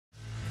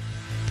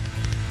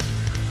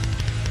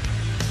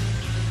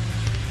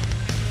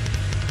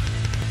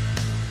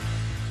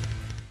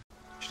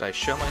Should I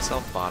show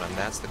myself bottom?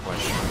 That's the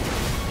question.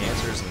 The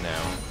answer is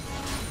no.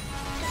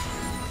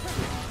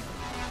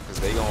 Because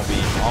they gonna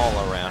be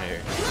all around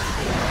here.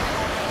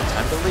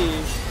 Time to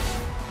leave.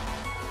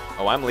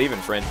 Oh, I'm leaving,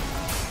 friend.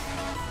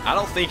 I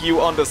don't think you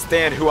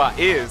understand who I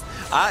is.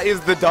 I is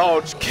the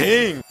Dodge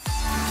King.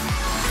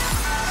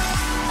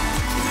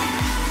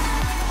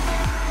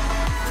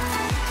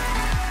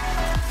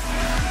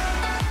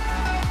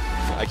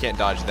 I can't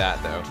dodge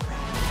that, though.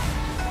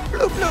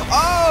 Bloop, bloop.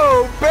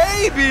 Oh,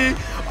 baby!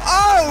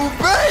 Oh,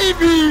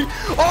 baby!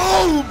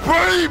 Oh,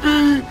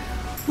 baby!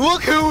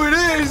 Look who it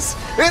is!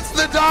 It's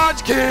the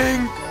Dodge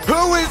King!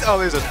 Who is... Oh,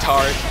 there's a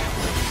tart.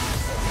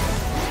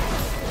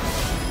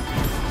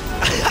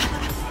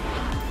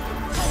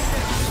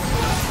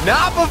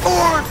 Not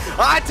before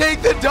I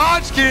take the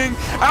Dodge King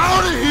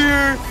out of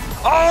here!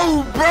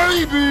 Oh,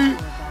 baby!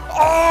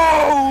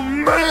 Oh,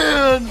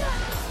 man!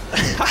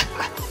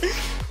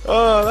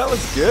 Oh, that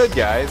was good,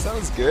 guys. That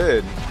was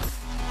good.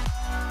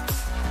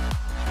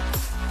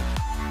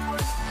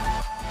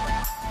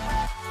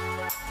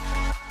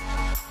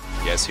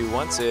 Guess who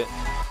wants it?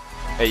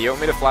 Hey, you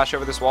want me to flash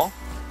over this wall?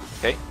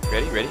 Okay,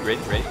 ready, ready,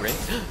 ready, ready, ready.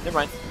 Never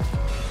mind.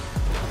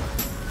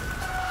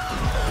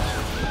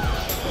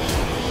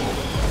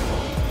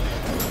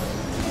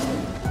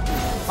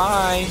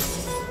 Bye.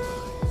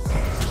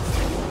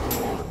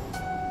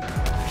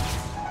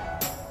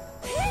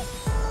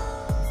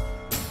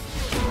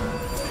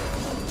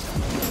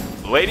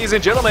 Ladies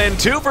and gentlemen,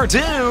 2 for 2.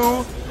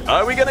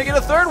 Are we gonna get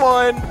a third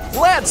one?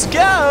 Let's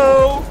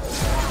go!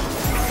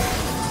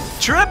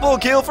 Triple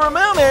kill for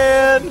Moo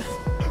Man!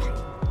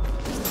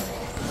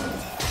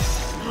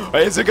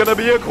 Is it gonna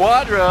be a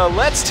quadra?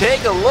 Let's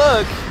take a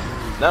look.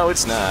 No,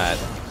 it's not.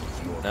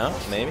 No,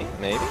 maybe,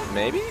 maybe,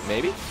 maybe,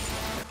 maybe.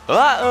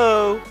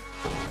 Uh-oh.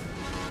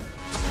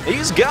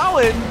 He's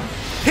going.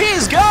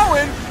 He's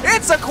going.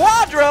 It's a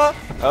quadra.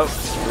 Oh,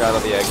 forgot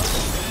about the egg.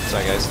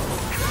 Sorry, guys.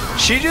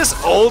 She just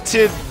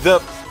ulted the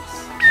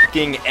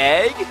f***ing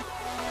egg,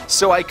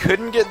 so I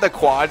couldn't get the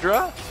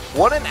quadra?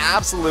 What an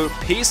absolute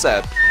piece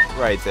of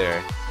right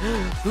there.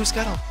 Who's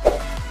got him?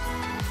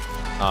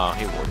 Oh,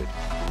 he warded.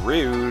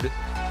 Rude.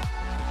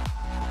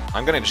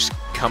 I'm gonna just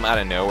come out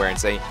of nowhere and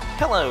say,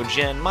 hello,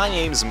 Jen, my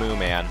name's Moo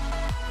Man.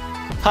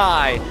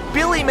 Hi,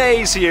 Billy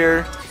Mays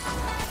here.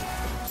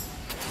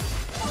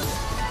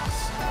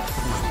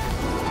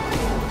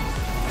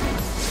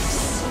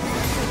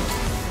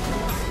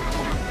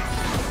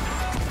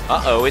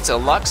 Uh-oh, it's a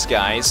Lux,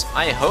 guys.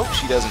 I hope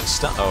she doesn't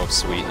stun. Oh,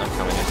 sweet, I'm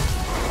coming in.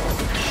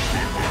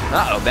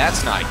 Uh-oh,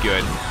 that's not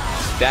good.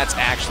 That's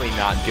actually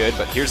not good,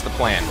 but here's the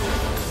plan.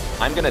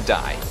 I'm gonna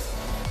die.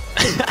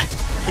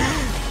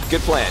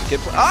 Good plan, good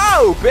plan.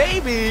 Oh,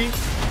 baby!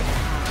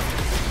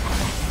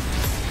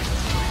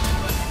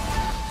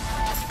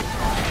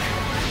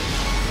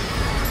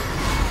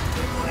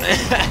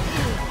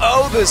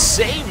 Oh, the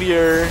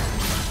savior!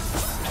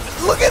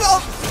 Look at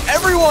all,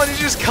 everyone is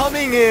just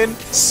coming in,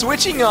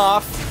 switching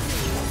off.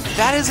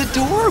 That is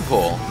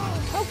adorable.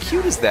 How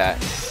cute is that?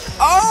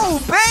 Oh,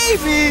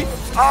 baby!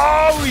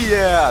 Oh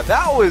yeah,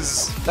 that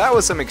was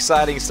some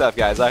exciting stuff,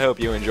 guys. I hope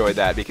you enjoyed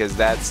that because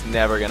that's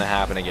never gonna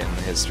happen again in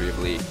the history of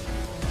League.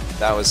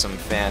 That was some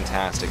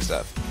fantastic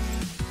stuff.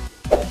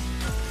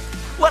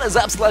 What is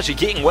up, Slushy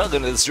King?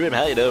 Welcome to the stream.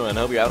 How you doing?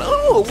 Hope you're out.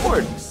 Oh,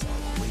 award!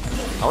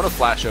 I want to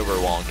flash over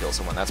a wall and kill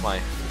someone. That's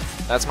my.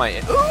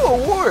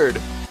 Ooh,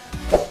 award!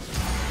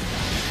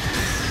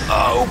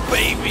 Oh,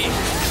 baby!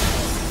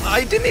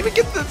 I didn't even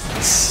get the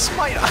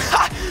smite.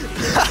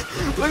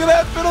 Look at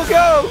that fiddle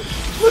go!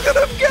 Look at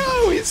him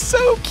go! He's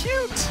so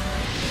cute!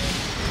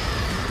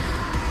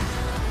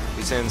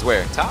 He sends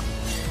where? Top?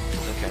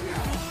 Okay.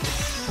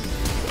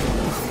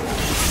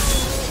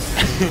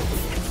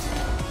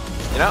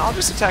 You know, I'll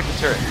just attack the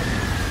turret.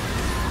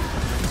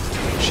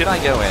 Should I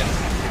go in?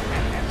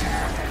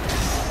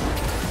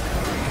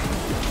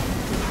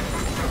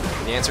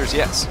 The answer is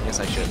yes. Yes,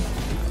 I should.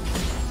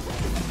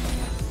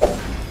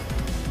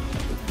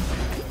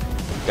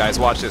 Guys,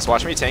 watch this.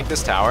 Watch me tank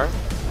this tower.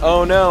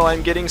 Oh no,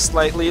 I'm getting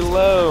slightly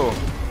low.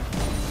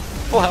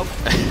 Full health.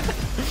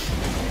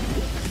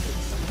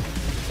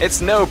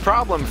 It's no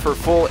problem for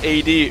full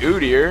AD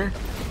Udyr.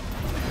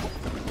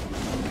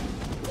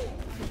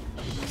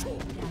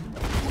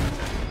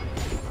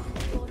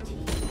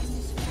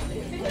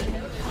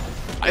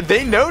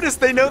 They notice,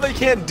 they know they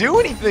can't do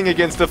anything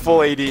against a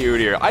full AD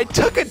Udyr. I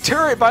took a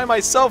turret by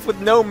myself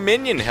with no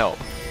minion help.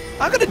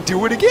 I'm gonna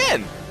do it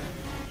again.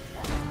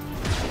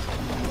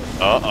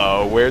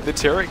 Uh-oh, where'd the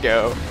turret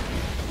go?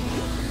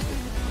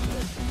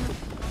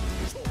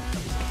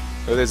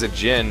 Oh, there's a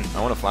Jhin.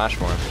 I want to flash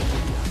for him.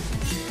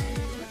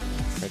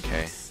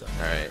 Okay,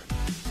 alright.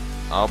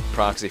 I'll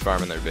proxy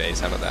farm in their base.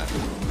 How about that?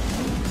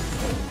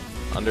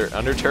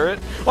 Under turret?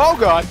 Oh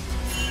god!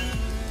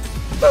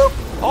 Boop!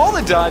 All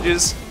the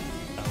dodges!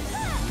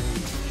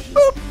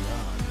 Boop!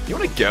 You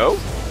wanna go?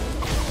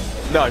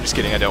 No, I'm just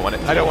kidding. I don't want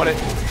it. I don't want it.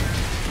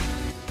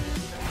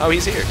 Oh,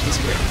 he's here. He's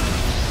here.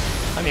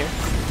 I'm here.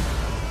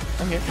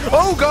 I'm here.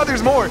 Oh god,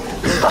 there's more!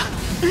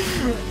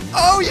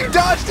 Oh, you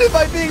dodged it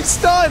by being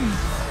stunned!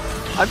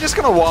 I'm just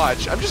gonna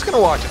watch. I'm just gonna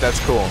watch if that's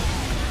cool.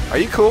 Are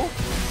you cool?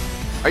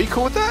 Are you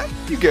cool with that?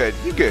 You good.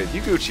 You good. You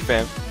Gucci,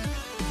 fam.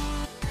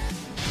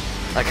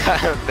 I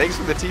got thanks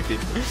for the TP.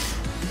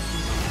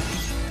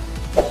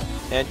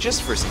 And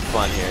just for some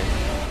fun here.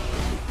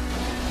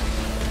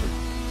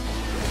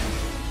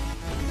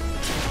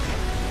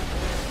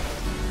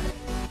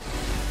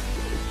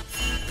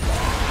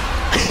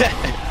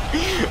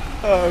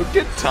 Oh,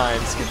 good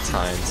times,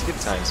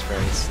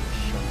 friends.